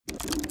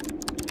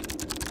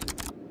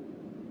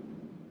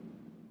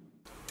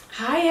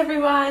Hi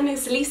everyone,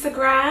 it's Lisa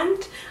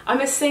Grand. I'm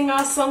a singer,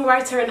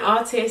 songwriter and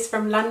artist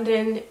from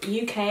London,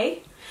 UK.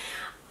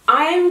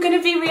 I'm going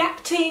to be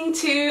reacting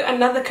to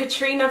another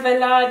Katrina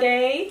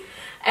Velarde.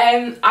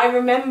 I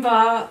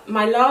remember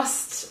my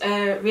last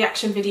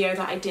reaction video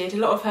that I did, a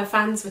lot of her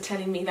fans were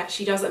telling me that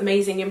she does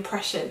amazing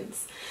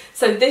impressions.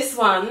 So this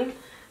one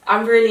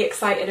I'm really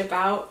excited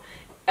about.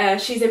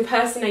 She's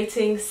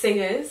impersonating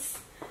singers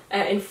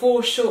in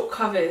 4 short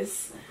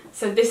covers.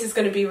 So this is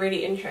going to be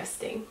really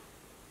interesting.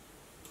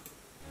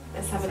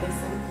 Let's have a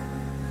listen.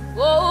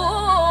 Whoa,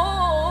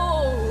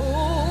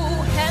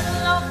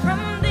 hello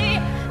from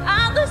the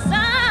other side.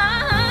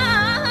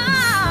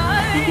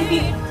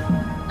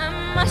 I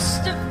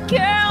must have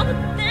killed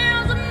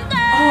 1,000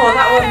 days. Oh,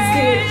 that one's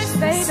good.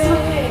 Stop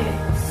it.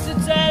 To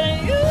tell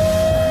you,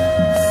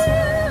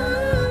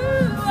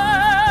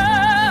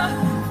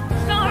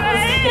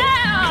 sorry,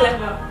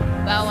 Clever.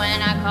 but when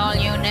I call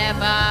you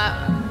never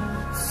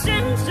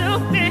seems to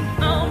be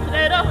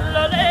complete of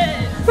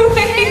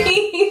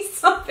Wait,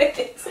 stop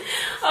it.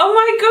 Oh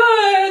my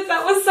god,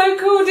 that was so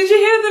cool. Did you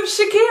hear the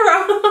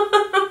Shakira?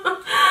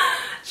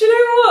 Do you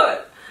know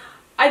what?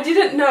 I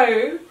didn't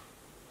know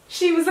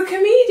she was a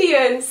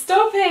comedian.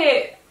 Stop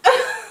it.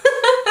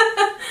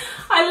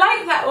 I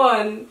like that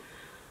one.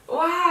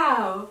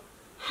 Wow.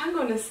 Hang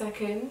on a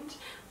second.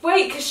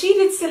 Wait, because she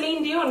did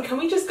Celine Dion. Can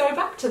we just go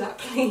back to that,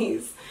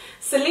 please?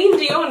 Celine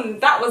Dion,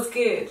 that was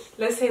good.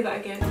 Let's hear that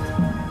again.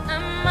 I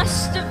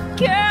must have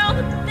killed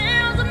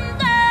 1,000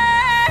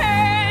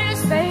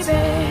 days,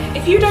 baby.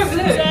 If you don't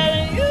look.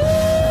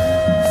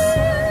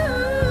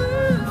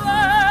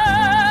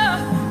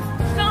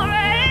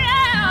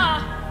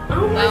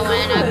 Oh my but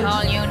when I god.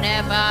 call you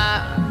never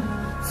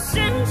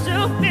seems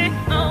to be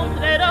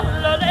complete of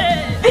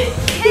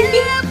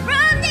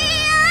from the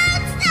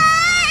outside.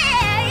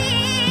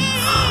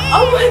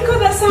 Oh my god,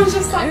 that sounds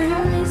just like At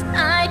her. least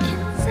I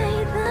can say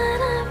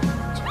that I've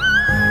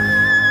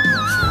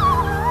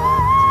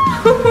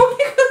Oh my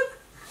god.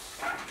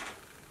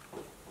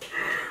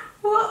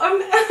 What on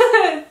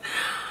earth?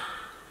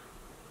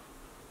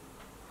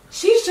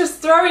 She's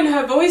just throwing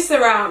her voice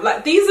around.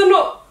 Like, these are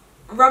not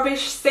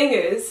rubbish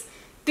singers.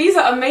 These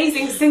are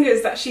amazing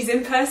singers that she's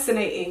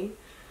impersonating.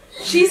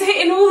 She's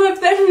hitting all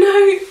of them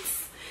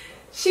notes.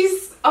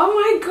 She's, oh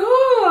my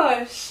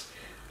gosh.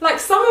 Like,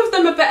 some of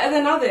them are better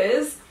than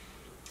others.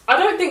 I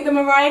don't think the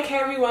Mariah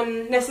Carey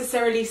one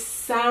necessarily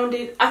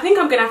sounded... I think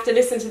I'm going to have to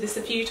listen to this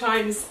a few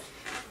times.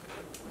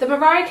 The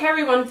Mariah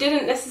Carey one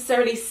didn't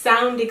necessarily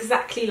sound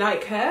exactly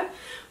like her,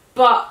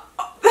 but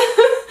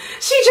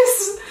she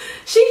just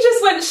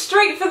went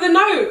straight for the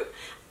note,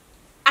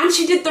 and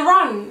she did the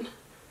run.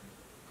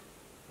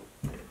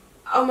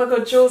 Oh my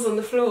god, jaws on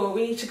the floor.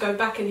 We need to go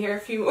back and hear a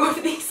few more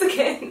of these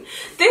again.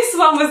 This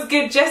one was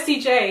good. Jessie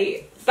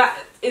J.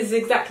 That is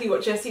exactly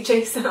what Jessie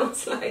J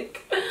sounds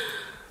like.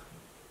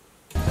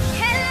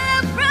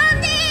 hello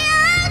from the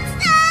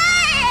outside.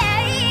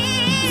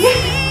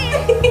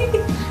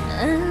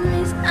 At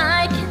least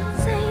I can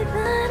say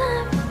that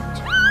I've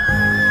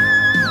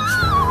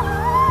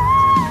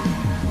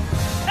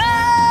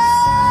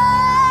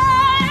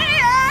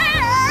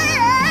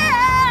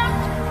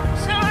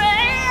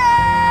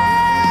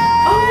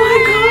Oh my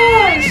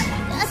gosh.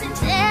 doesn't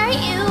tear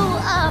you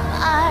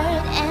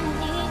apart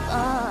anymore.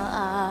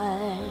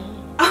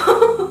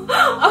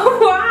 Oh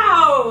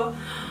wow.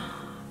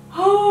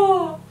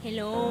 Oh.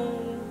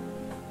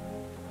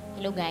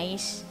 Hello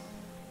guys.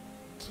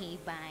 Okay,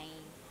 bye.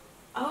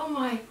 Oh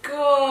my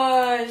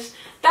gosh,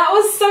 that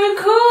was so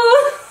cool.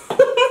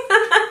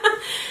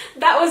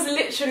 That was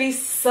literally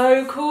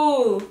so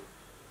cool.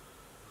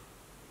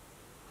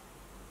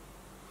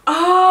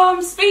 Oh,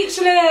 I'm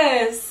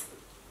speechless.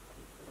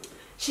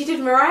 She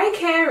did Mariah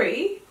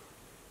Carey.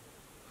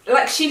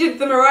 Like, she did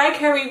the Mariah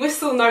Carey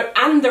whistle note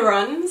and the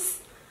runs.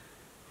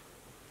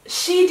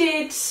 She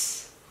did...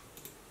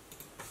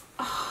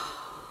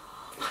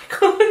 Oh my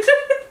god.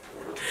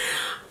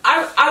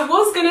 I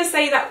was going to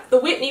say that the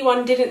Whitney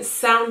one didn't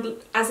sound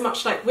as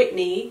much like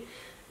Whitney,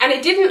 and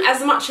it didn't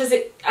as much as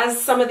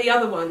some of the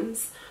other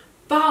ones,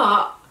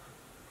 but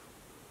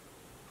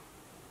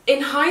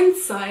in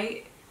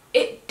hindsight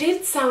it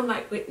did sound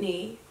like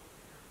Whitney.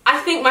 I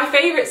think my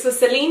favourites were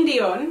Celine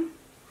Dion,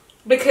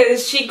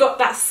 because she got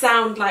that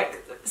sound.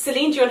 Like,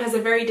 Celine Dion has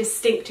a very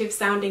distinctive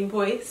sounding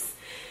voice.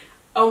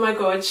 Oh my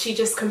god, she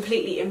just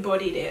completely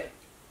embodied it.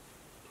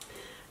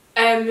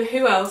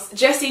 Who else?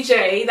 Jessie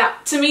J.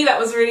 That, to me, that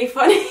was really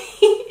funny.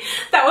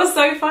 That was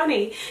so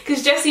funny,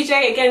 because Jessie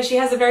J, again, she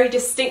has a very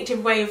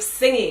distinctive way of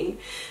singing,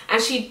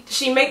 and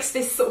she makes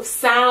this sort of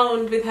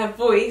sound with her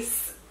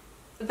voice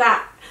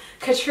that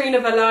Katrina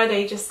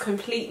Velarde just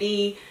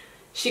completely,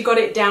 she got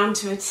it down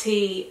to a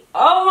T.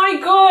 Oh my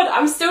god,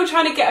 I'm still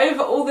trying to get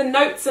over all the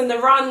notes and the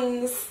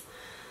runs.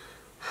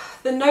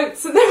 The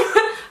notes and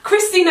the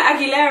Christina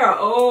Aguilera.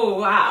 Oh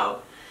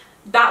wow,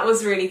 that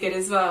was really good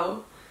as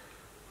well.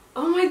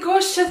 Oh my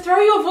gosh, to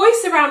throw your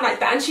voice around like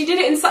that, and she did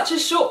it in such a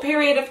short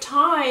period of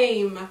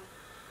time.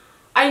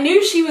 I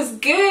knew she was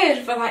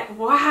good, but like,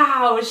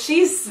 wow,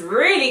 she's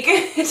really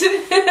good.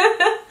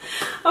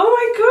 Oh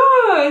my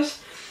gosh.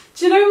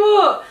 Do you know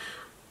what?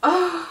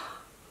 Oh,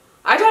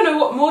 I don't know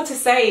what more to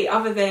say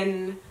other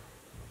than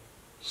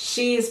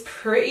she's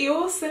pretty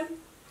awesome.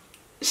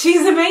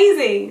 She's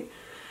amazing.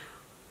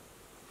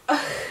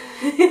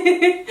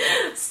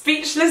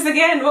 Speechless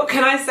again, what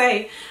can I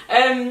say?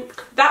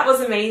 That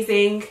was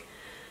amazing.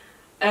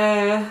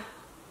 Look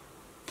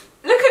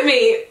at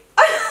me.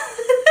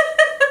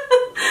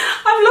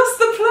 I've lost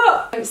the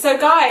plot. So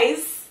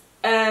guys,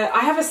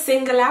 I have a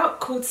single out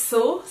called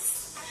Sauce.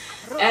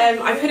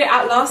 I put it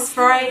out last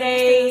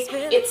Friday.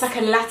 It's like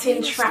a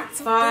Latin trap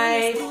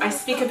vibe. I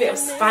speak a bit of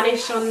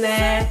Spanish on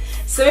there.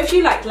 So if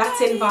you like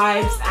Latin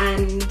vibes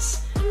and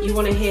you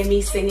want to hear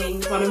me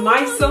singing one of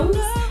my songs,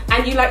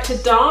 and you like to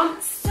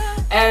dance,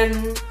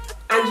 and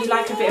you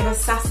like a bit of a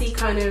sassy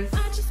kind of,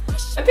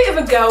 a bit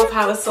of a girl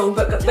power song,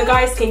 but the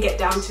guys can get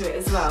down to it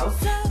as well,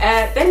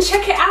 then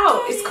check it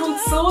out. It's called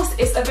Sauce.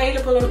 It's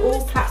available on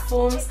all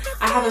platforms.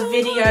 I have a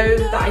video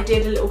that I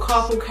did, a little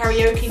carpool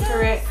karaoke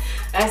for it,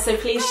 so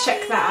please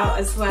check that out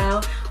as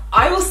well.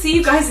 I will see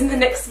you guys in the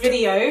next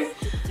video,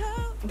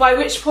 by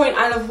which point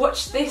I'll have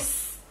watched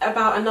this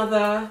about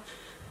another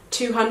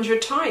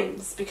 200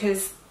 times,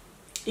 because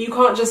you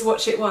can't just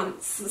watch it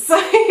once. So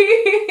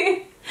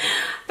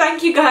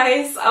thank you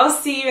guys. I'll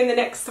see you in the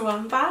next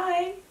one.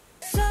 Bye.